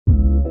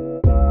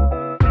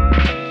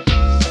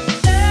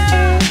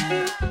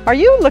Are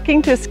you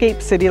looking to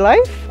escape city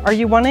life? Are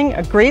you wanting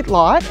a great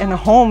lot and a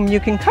home you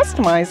can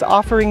customize,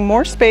 offering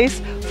more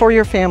space for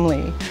your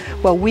family?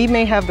 Well, we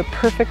may have the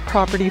perfect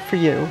property for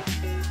you.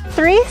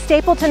 3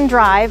 Stapleton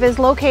Drive is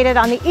located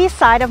on the east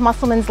side of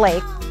Musselman's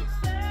Lake.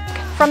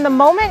 From the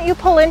moment you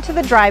pull into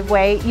the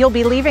driveway, you'll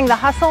be leaving the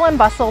hustle and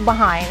bustle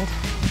behind.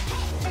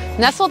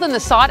 Nestled in the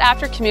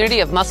sought-after community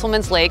of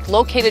Musselman's Lake,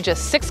 located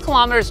just 6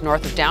 kilometers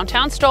north of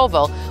downtown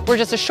Stouffville, we're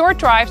just a short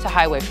drive to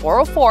Highway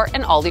 404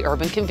 and all the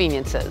urban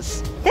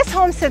conveniences. This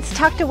home sits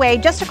tucked away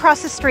just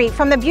across the street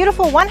from the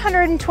beautiful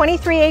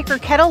 123-acre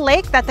Kettle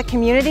Lake that the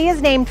community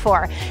is named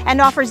for, and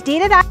offers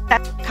deeded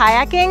access to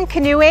kayaking,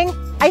 canoeing,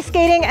 ice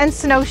skating, and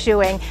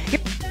snowshoeing. You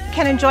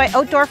can enjoy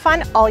outdoor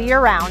fun all year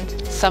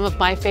round. Some of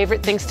my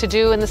favorite things to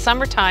do in the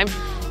summertime,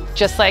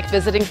 just like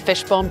visiting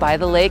Fishbone by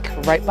the lake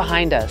right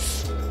behind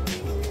us.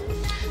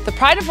 The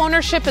pride of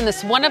ownership in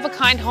this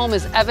one-of-a-kind home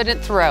is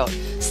evident throughout.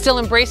 Still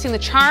embracing the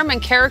charm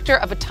and character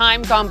of a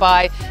time gone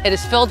by, it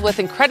is filled with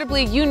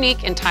incredibly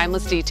unique and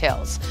timeless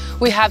details.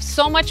 We have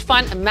so much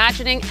fun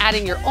imagining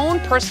adding your own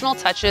personal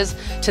touches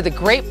to the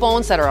great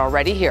bones that are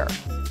already here.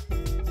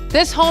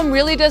 This home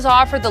really does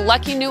offer the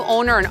lucky new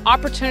owner an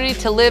opportunity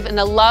to live in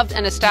a loved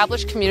and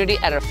established community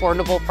at an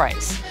affordable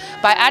price.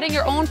 By adding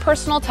your own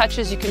personal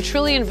touches, you can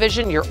truly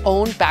envision your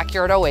own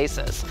backyard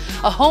oasis.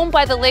 A home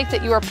by the lake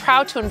that you are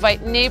proud to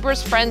invite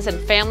neighbors, friends, and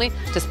family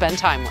to spend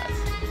time with.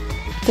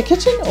 The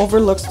kitchen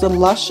overlooks the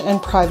lush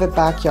and private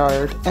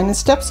backyard, and it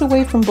steps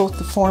away from both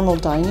the formal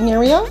dining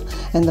area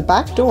and the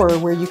back door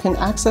where you can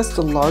access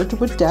the large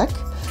wood deck,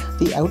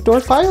 the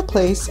outdoor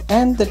fireplace,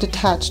 and the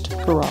detached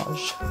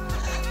garage.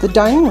 The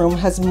dining room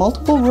has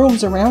multiple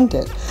rooms around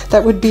it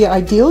that would be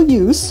ideal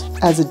use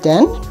as a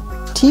den,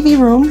 TV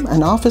room,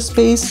 an office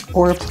space,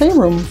 or a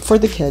playroom for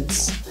the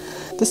kids.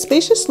 The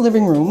spacious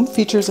living room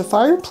features a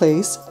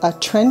fireplace, a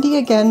trendy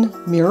again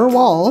mirror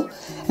wall,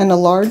 and a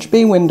large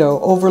bay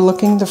window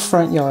overlooking the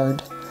front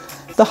yard.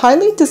 The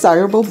highly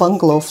desirable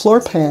bungalow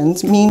floor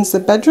plans means the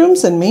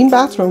bedrooms and main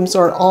bathrooms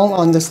are all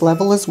on this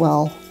level as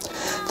well.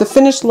 The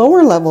finished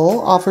lower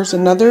level offers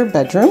another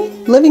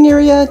bedroom, living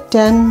area,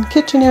 den,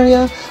 kitchen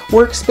area,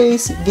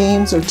 workspace,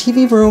 games or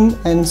TV room,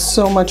 and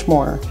so much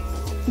more.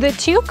 The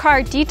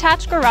 2-car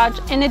detached garage,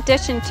 in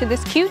addition to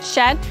this cute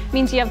shed,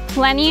 means you have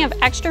plenty of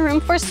extra room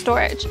for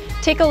storage.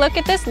 Take a look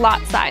at this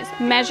lot size,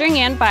 measuring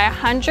in by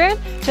 100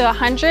 to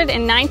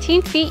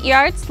 119 feet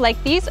yards. Like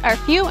these are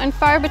few and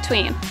far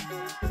between.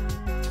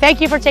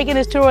 Thank you for taking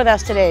this tour with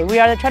us today. We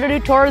are the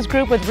Trentadue Torres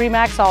group with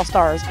RE/MAX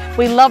All-Stars.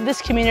 We love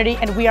this community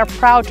and we are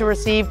proud to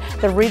receive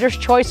the Reader's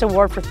Choice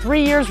Award for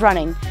 3 years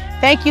running.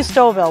 Thank you,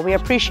 Stouffville. We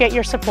appreciate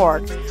your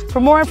support. For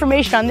more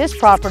information on this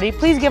property,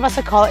 please give us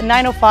a call at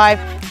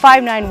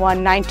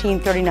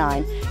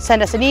 905-591-1939.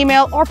 Send us an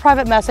email or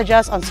private message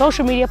us on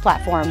social media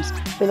platforms.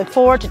 We look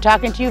forward to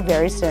talking to you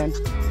very soon.